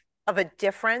enough of a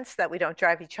difference that we don't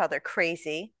drive each other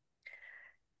crazy.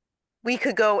 We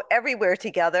could go everywhere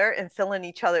together and fill in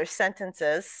each other's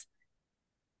sentences.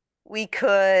 We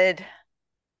could,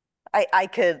 I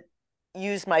could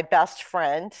use my best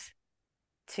friend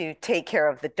to take care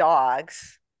of the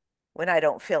dogs when I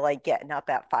don't feel like getting up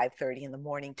at 5:30 in the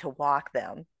morning to walk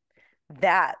them.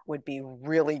 That would be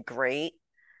really great.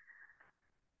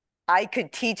 I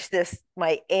could teach this,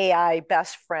 my AI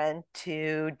best friend,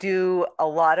 to do a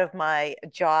lot of my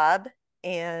job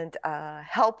and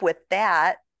help with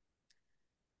that.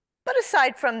 But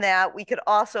aside from that, we could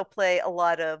also play a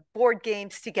lot of board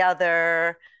games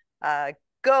together,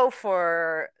 go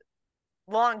for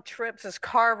long trips as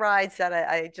car rides that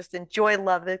I just enjoy,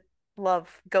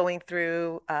 love going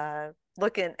through,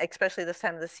 looking, especially this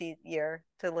time of the year,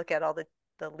 to look at all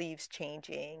the leaves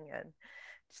changing and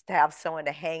just to have someone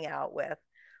to hang out with.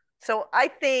 So I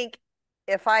think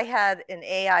if I had an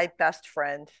AI best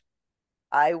friend,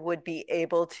 I would be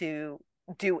able to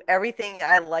do everything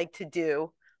I like to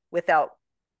do without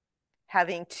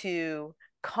having to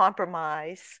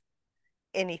compromise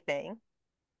anything.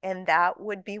 And that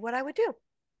would be what I would do.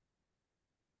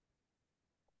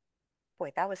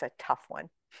 Boy, that was a tough one.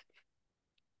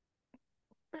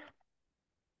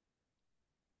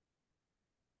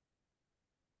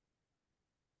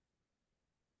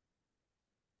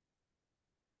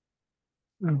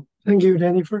 Thank you,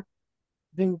 Jennifer.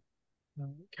 I think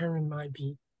Karen might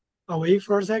be away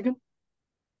for a second.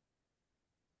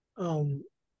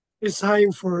 It's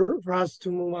time for us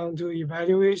to move on to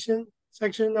evaluation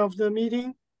section of the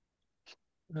meeting.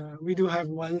 We do have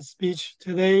one speech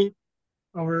today.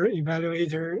 Our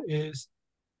evaluator is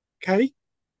Kelly,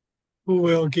 who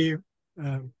will give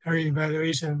her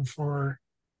evaluation for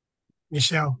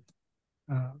Michele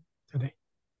today.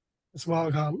 Let's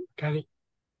welcome Kelly.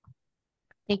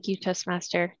 Thank you,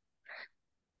 Toastmaster.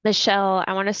 Michele,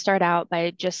 I want to start out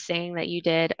by just saying that you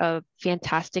did a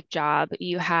fantastic job.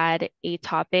 You had a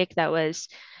topic that was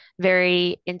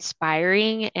very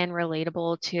inspiring and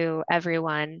relatable to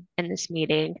everyone in this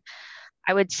meeting.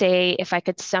 I would say if I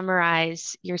could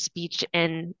summarize your speech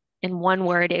in one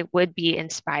word, it would be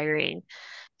inspiring.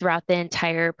 Throughout the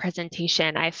entire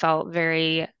presentation, I felt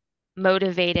very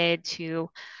motivated to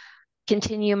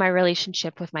continue my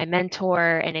relationship with my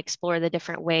mentor and explore the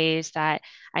different ways that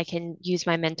I can use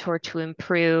my mentor to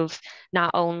improve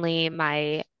not only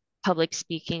my public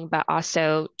speaking, but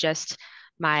also just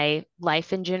my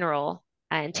life in general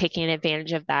and taking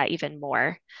advantage of that even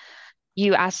more.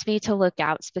 You asked me to look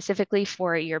out specifically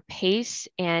for your pace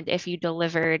and if you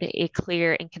delivered a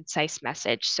clear and concise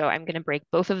message. So I'm going to break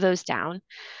both of those down.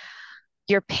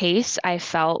 Your pace, I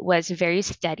felt, was very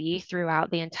steady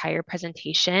throughout the entire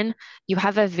presentation. You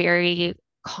have a very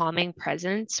calming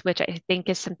presence, which I think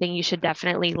is something you should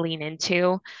definitely lean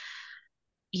into.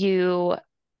 You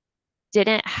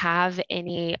didn't have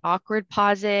any awkward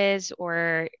pauses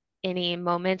or any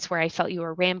moments where I felt you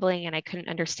were rambling and I couldn't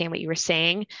understand what you were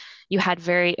saying. You had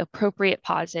very appropriate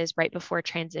pauses right before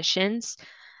transitions.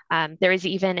 There was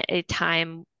even a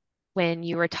time when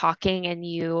you were talking and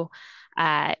you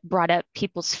brought up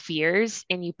people's fears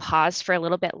and you paused for a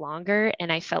little bit longer.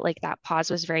 And I felt like that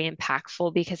pause was very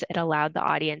impactful because it allowed the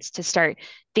audience to start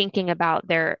thinking about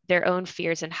their own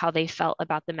fears and how they felt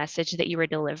about the message that you were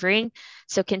delivering.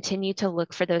 So continue to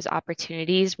look for those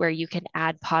opportunities where you can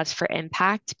add pause for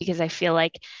impact, because I feel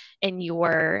like in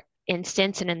your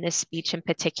instance and in this speech in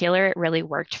particular, it really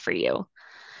worked for you.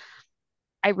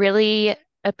 I really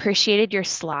appreciated your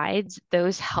slides.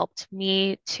 Those helped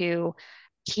me to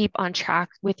keep on track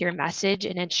with your message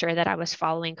and ensure that I was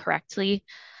following correctly.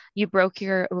 You broke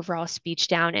your overall speech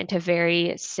down into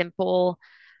very simple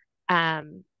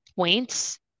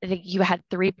points. I think you had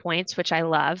 3 points, which I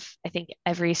love. I think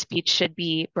every speech should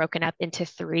be broken up into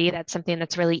three. That's something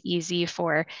that's really easy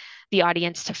for the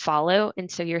audience to follow. And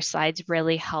so your slides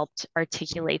really helped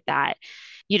articulate that.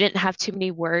 You didn't have too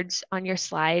many words on your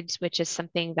slides, which is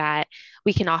something that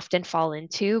we can often fall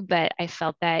into, but I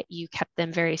felt that you kept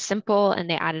them very simple and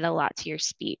they added a lot to your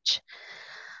speech.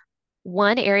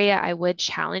 One area I would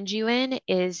challenge you in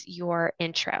is your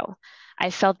intro. I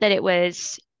felt that it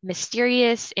was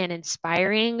mysterious and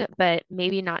inspiring, but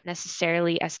maybe not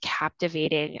necessarily as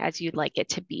captivating as you'd like it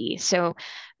to be. So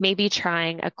maybe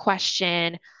trying a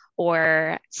question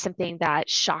or something that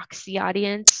shocks the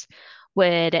audience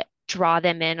would draw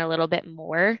them in a little bit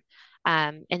more.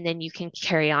 And then you can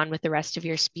carry on with the rest of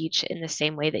your speech in the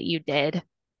same way that you did.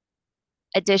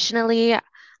 Additionally,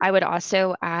 I would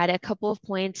also add a couple of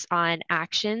points on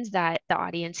actions that the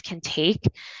audience can take.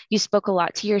 You spoke a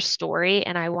lot to your story,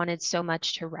 and I wanted so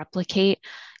much to replicate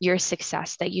your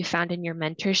success that you found in your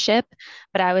mentorship,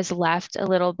 but I was left a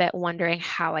little bit wondering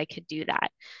how I could do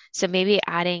that. So maybe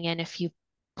adding in a few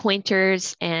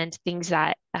pointers and things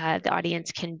that the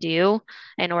audience can do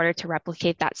in order to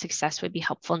replicate that success would be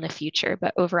helpful in the future.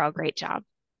 But overall, great job.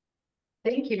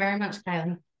 Thank you very much,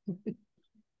 Kylie.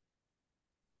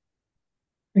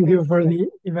 Thank you for the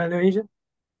evaluation.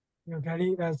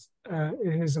 Kelly,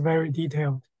 it is a very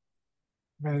detailed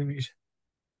evaluation.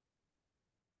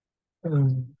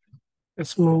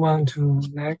 Let's move on to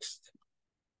next.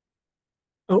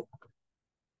 Oh,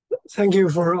 thank you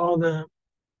for all the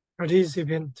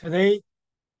participants today.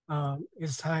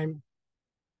 It's time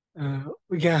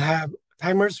we can have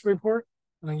timers report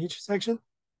on each section.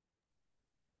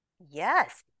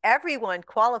 Yes, everyone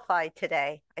qualified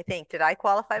today, I think. Did I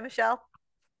qualify, Michele?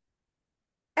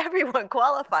 Everyone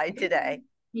qualified today.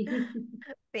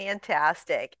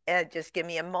 Fantastic. And just give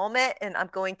me a moment and I'm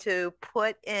going to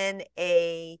put in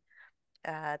a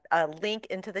link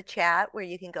into the chat where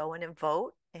you can go in and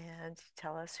vote and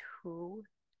tell us who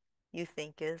you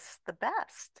think is the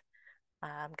best.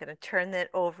 I'm going to turn that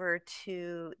over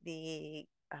to the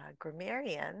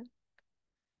grammarian,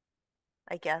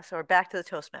 I guess, or back to the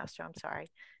Toastmaster, I'm sorry,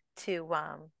 to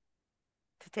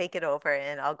take it over,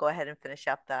 and I'll go ahead and finish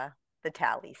up the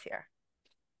tallies here.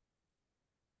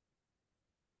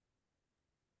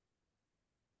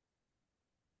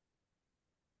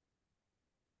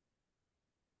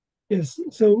 Yes,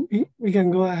 so we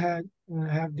can go ahead and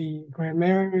have the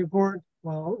grammarian report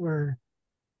while we're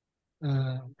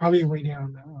probably waiting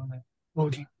on the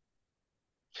voting.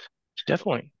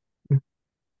 Definitely.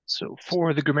 So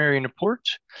for the grammarian report,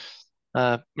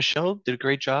 Michele did a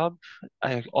great job.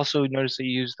 I also noticed that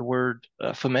you used the word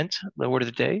foment, the word of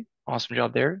the day. Awesome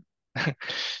job there.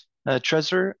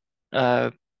 Trezor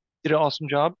did an awesome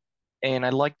job, and I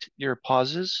liked your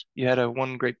pauses. You had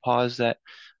one great pause that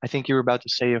I think you were about to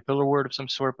say a filler word of some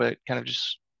sort, but kind of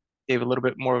just gave a little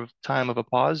bit more of time of a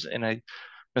pause, and I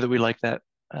know that we like that.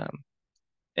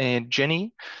 And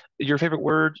Jenny, your favorite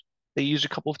word they used a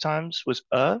couple of times was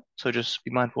so just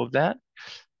be mindful of that.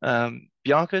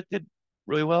 Bianca did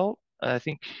really well. I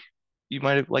think you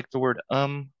might have liked the word I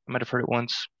might have heard it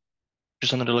once.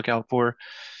 Just something to look out for.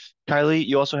 Kylie,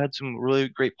 you also had some really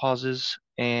great pauses,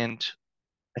 and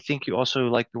I think you also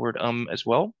liked the word as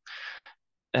well.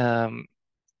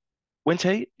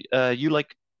 Wente, you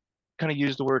like kind of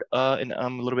use the word and a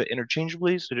little bit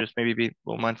interchangeably, so just maybe be a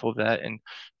little mindful of that and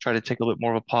try to take a little bit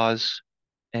more of a pause.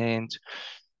 And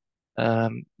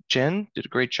Jen did a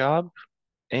great job,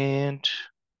 and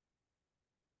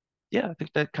yeah, I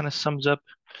think that kind of sums up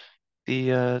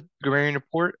the grammarian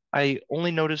report. I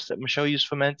only noticed that Michele used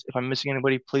foment. If I'm missing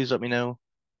anybody, please let me know,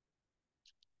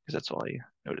 because that's all I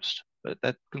noticed. But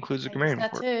that concludes the I used grammarian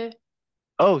that report. too.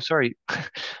 Oh, sorry.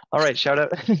 All right, shout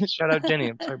out, shout out Jenny.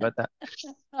 I'm sorry about that.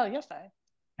 Oh, you're fine.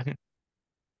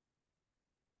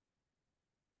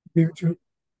 True.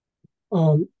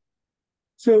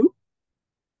 So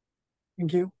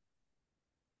thank you.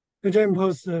 So Jen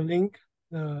post the link,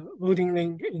 the voting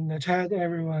link in the chat.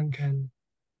 Everyone can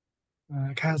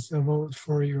cast a vote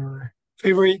for your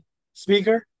favorite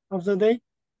speaker of the day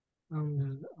on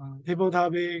the table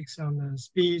topics, on the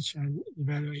speech and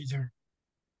evaluator.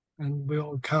 And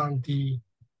we'll count the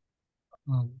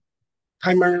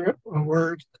timer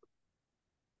word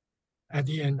at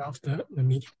the end of the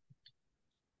meeting.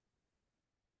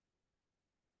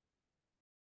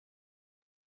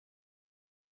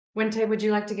 Wente, would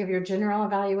you like to give your general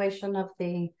evaluation of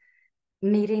the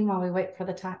meeting while we wait for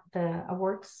the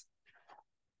awards?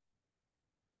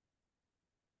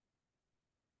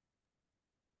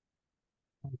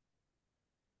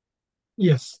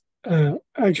 Yes.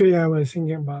 Actually, I was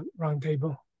thinking about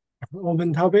roundtable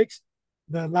open topics.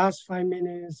 The last 5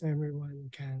 minutes, everyone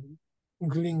can,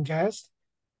 including guests,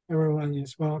 everyone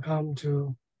is welcome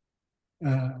to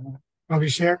probably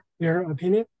share their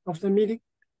opinion of the meeting.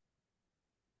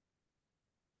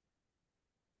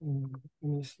 Let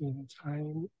me see the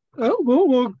time.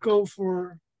 We'll go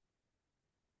for.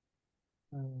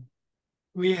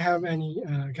 We have any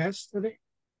guests today?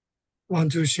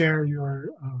 Want to share your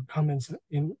comments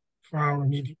for our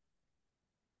meeting?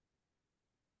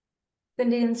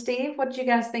 Cindy and Steve, what did you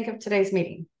guys think of today's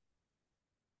meeting?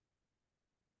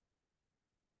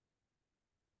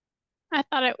 I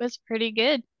thought it was pretty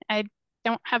good. I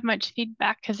don't have much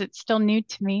feedback because it's still new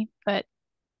to me, but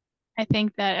I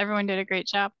think that everyone did a great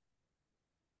job.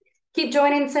 Keep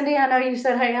joining, Cindy. I know you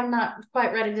said, hey, I'm not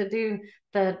quite ready to do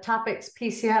the topics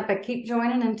piece yet, but keep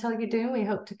joining until you do. We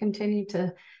hope to continue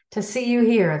to see you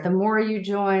here. The more you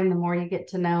join, the more you get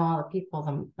to know all the people,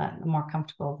 the more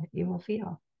comfortable that you will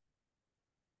feel.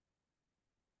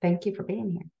 Thank you for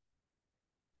being here.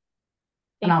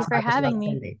 Thank you for having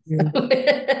me.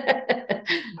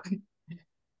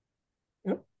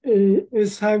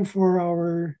 It's time for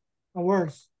our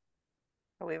awards.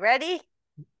 Are we ready?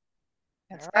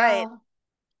 Let's All right. go.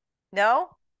 No?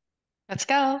 Let's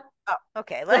go. Oh,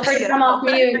 okay. Feel free to come off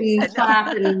mute and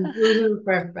clap and woohoo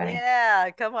for everybody. Yeah,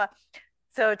 come on.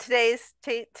 So today's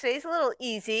a little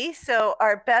easy. So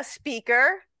our best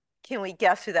speaker, can we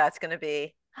guess who that's going to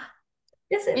be?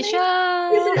 Is it me?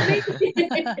 Michele. Is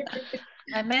it me?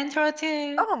 My mentor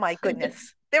too. Oh my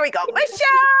goodness. There we go.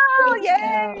 Michele,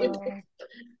 yay! Oh.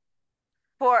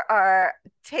 For our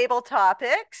table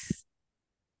topics,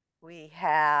 we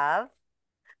have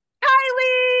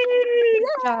Kylie.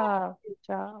 Good job. Good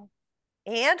job.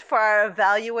 And for our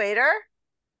evaluator,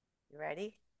 you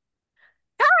ready?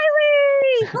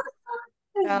 Kylie!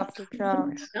 Good job. Good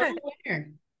job. Another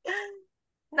winner.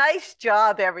 Nice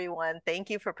job, everyone. Thank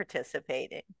you for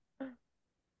participating.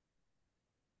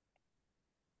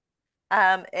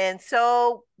 And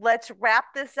so let's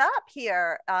wrap this up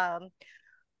here.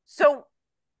 So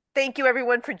thank you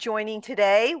everyone for joining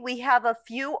today. We have a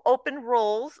few open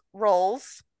roles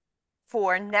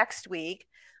for next week.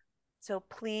 So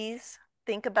please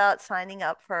think about signing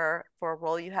up for a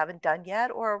role you haven't done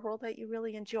yet or a role that you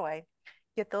really enjoy.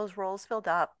 Get those roles filled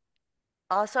up.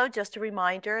 Also, just a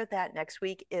reminder that next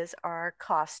week is our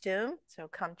costume. So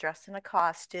come dressed in a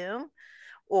costume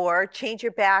or change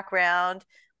your background,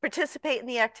 participate in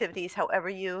the activities however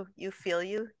you feel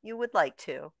you would like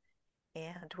to.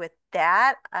 And with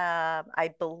that,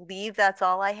 I believe that's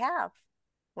all I have.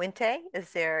 Winte,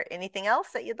 is there anything else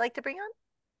that you'd like to bring on?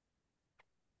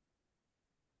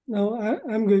 No,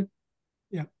 I'm good.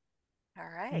 Yeah. All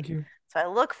right. Thank you. So I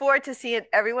look forward to seeing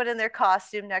everyone in their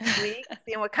costume next week,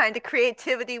 seeing what kind of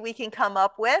creativity we can come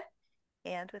up with.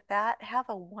 And with that, have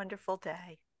a wonderful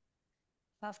day.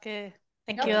 Sounds good.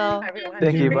 Thank Okay. you all. Everyone.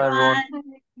 Thank you. Bye,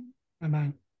 everyone.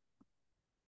 Bye-bye.